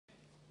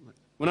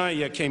When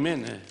I came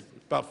in,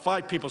 about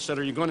 5 people said,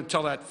 "Are you going to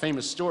tell that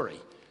famous story?"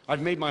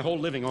 I've made my whole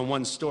living on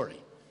one story.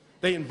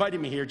 They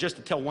invited me here just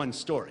to tell one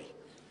story.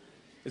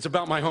 It's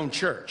about my home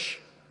church.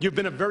 You've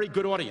been a very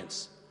good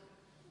audience,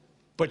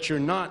 but you're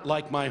not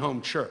like my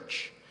home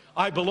church.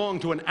 I belong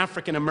to an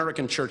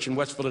African-American church in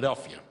West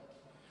Philadelphia.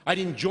 I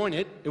didn't join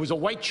it. It was a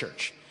white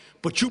church.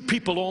 But you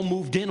people all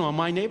moved in on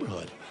my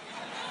neighborhood.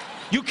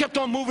 You kept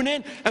on moving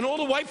in, and all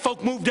the white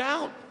folk moved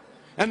out.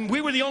 And we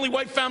were the only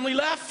white family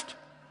left.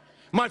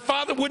 My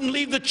father wouldn't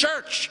leave the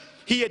church.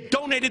 He had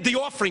donated the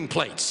offering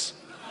plates.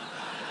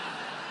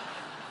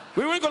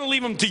 We weren't going to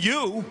leave them to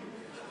you.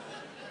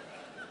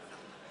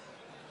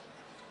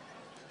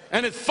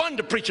 And it's fun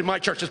to preach in my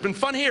church. It's been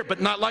fun here, but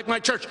not like my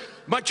church.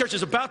 My church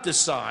is about this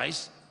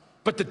size,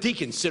 but the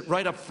deacons sit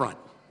right up front.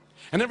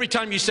 And every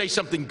time you say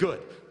something good,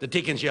 the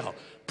deacons yell,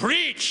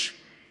 "Preach!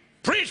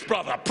 Preach,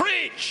 brother,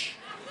 preach!"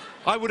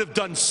 I would have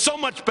done so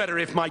much better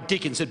if my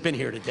deacons had been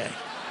here today.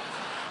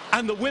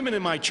 And the women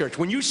in my church,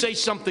 when you say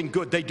something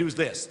good, they do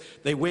this.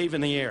 They wave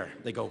in the air.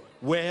 They go,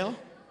 "Well,"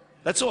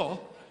 that's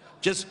all.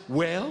 Just,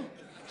 "Well."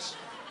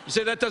 You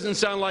say, that doesn't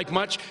sound like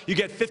much. You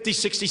get 50,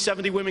 60,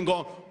 70 women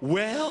going,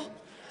 "Well,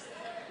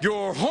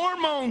 your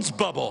hormones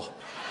bubble."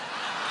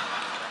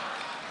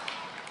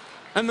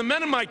 And the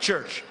men in my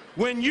church,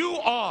 when you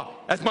are,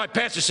 as my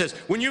pastor says,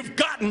 when you've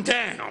gotten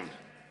down,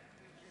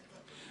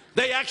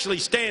 they actually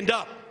stand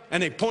up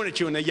and they point at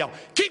you and they yell,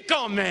 "Keep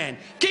going, man.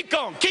 Keep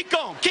going, keep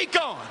going, keep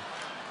going."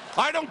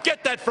 I don't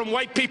get that from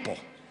white people.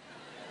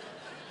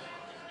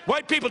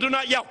 White people do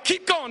not yell,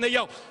 "Keep going." They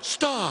yell,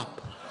 "Stop,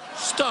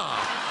 stop."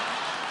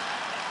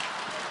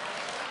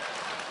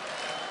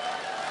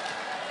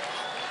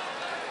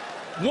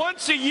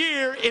 Once a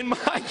year in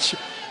my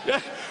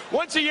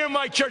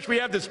church, we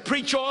have this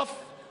preach off.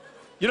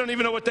 You don't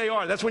even know what they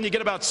are. That's when you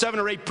get about 7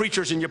 or 8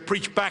 preachers and you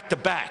preach back to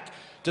back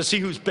to see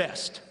who's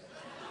best.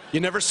 You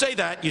never say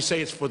that. You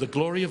say it's for the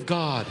glory of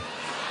God.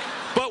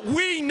 But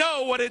we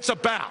know what it's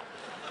about.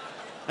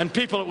 And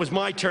people, it was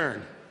my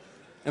turn.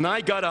 And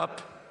I got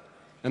up,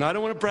 and I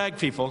don't want to brag,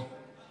 people.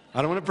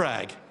 I don't want to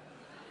brag.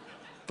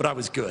 But I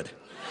was good.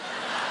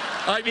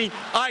 I mean,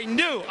 I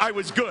knew I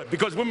was good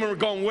because women were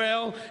going,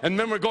 "Well," and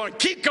men were going,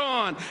 "Keep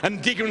going," and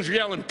deacons were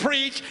yelling,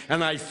 "Preach,"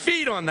 and I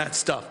feed on that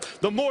stuff.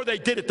 The more they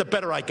did it, the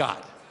better I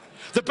got.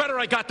 The better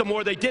I got, the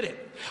more they did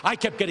it. I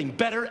kept getting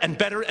better and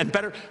better and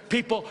better.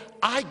 People,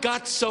 I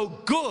got so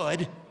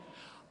good,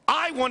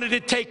 I wanted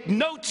to take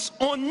notes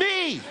on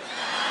me.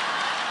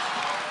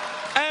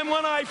 And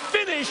when I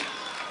finished,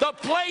 the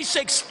place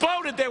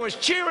exploded. There was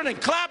cheering and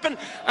clapping,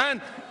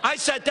 and I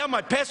sat down.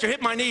 My pastor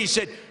hit my knee. He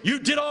said, "You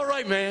did all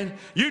right, man.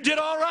 You did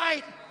all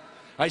right."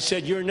 I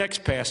said, "You're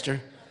next, pastor.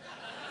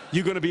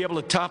 You going to be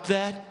able to top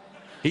that?"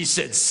 He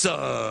said,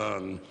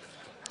 "Son,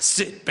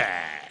 sit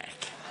back,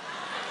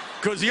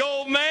 because the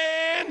old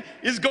man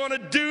is going to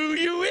do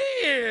you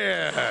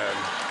in."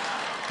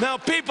 Now,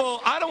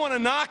 people, I don't want to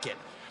knock it,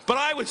 but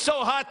I was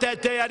so hot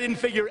that day I didn't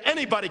figure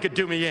anybody could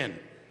do me in.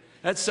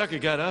 That sucker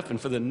got up, and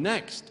for the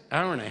next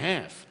hour and a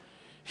half,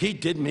 he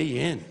did me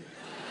in.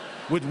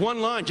 With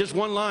one line, just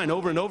one line,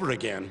 over and over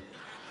again.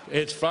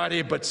 "It's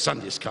Friday, but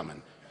Sunday's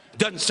coming."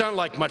 Doesn't sound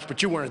like much,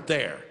 but you weren't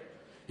there.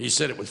 He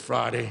said it was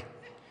Friday.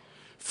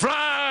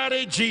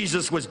 Friday,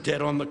 Jesus was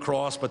dead on the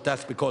cross, but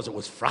that's because it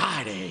was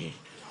Friday.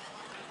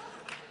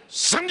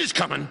 Sunday's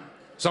coming.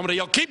 Somebody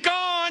yelled, "Keep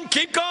going,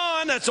 keep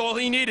going." That's all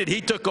he needed.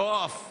 He took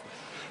off.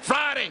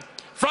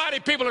 Friday,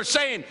 people are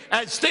saying,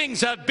 "As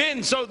things have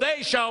been, so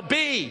they shall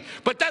be."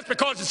 But that's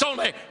because it's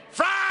only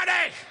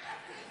Friday.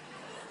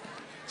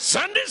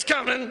 Sunday's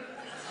coming.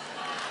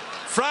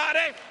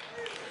 Friday.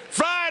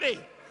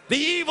 The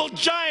evil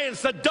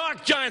giants, the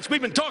dark giants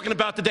we've been talking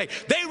about today,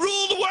 they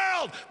rule the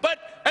world,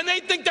 and they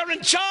think they're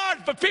in charge.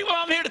 But people,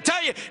 I'm here to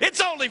tell you,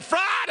 it's only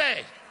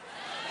Friday.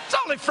 It's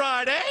only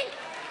Friday.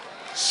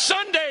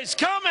 Sunday's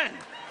coming.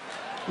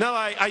 Now,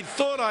 I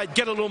thought I'd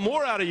get a little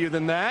more out of you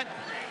than that.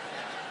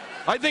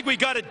 I think we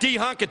got to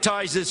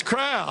dehonkitize this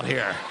crowd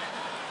here.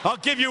 I'll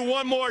give you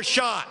one more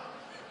shot.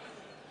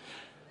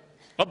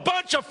 A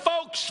bunch of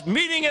folks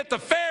meeting at the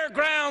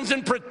fairgrounds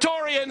in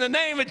Pretoria in the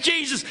name of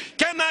Jesus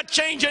cannot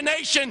change a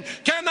nation,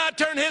 cannot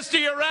turn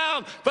history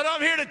around. But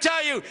I'm here to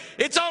tell you,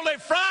 it's only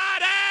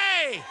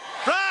Friday.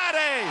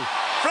 Friday.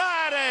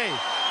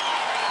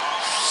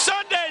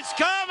 Sunday's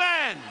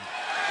coming.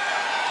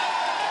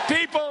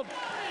 People,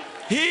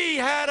 he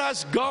had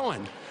us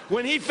going.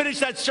 When he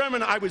finished that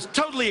sermon, I was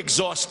totally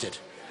exhausted.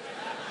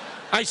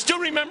 I still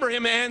remember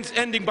him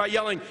ending by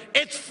yelling,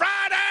 "It's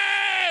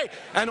Friday!"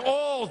 And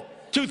all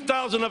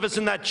 2,000 of us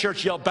in that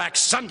church yelled back,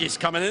 "Sunday's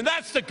coming." And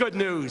that's the good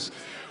news.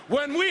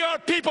 When we are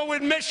people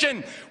with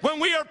mission, when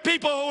we are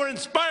people who are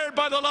inspired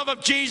by the love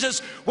of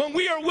Jesus, when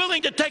we are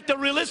willing to take the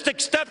realistic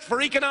steps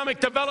for economic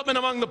development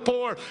among the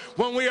poor,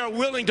 when we are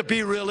willing to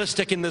be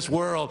realistic in this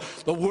world,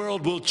 the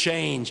world will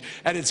change,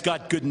 and it's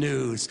got good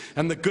news.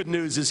 And the good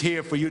news is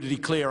here for you to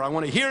declare. I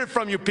want to hear it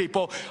from you,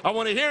 people. I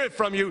want to hear it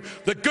from you.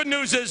 The good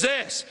news is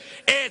this: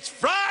 it's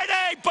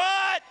Friday,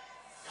 but